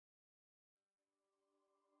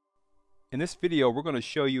In this video, we're going to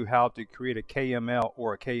show you how to create a KML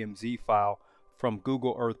or a KMZ file from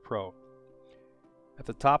Google Earth Pro. At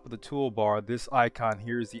the top of the toolbar, this icon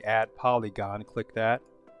here is the Add Polygon. Click that.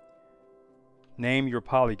 Name your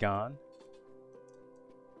polygon.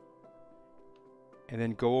 And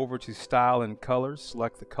then go over to Style and Colors.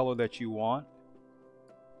 Select the color that you want.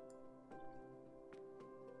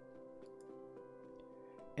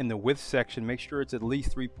 In the width section, make sure it's at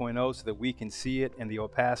least 3.0 so that we can see it and the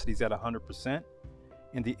opacity is at 100%.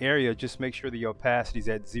 In the area, just make sure the opacity is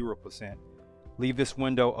at 0%. Leave this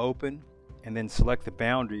window open and then select the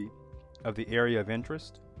boundary of the area of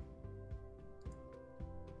interest.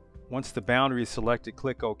 Once the boundary is selected,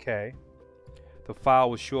 click OK. The file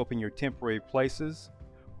will show up in your temporary places.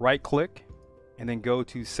 Right click and then go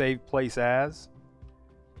to Save Place As.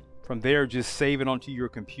 From there, just save it onto your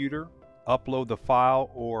computer. Upload the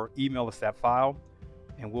file or email us that file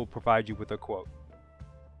and we'll provide you with a quote.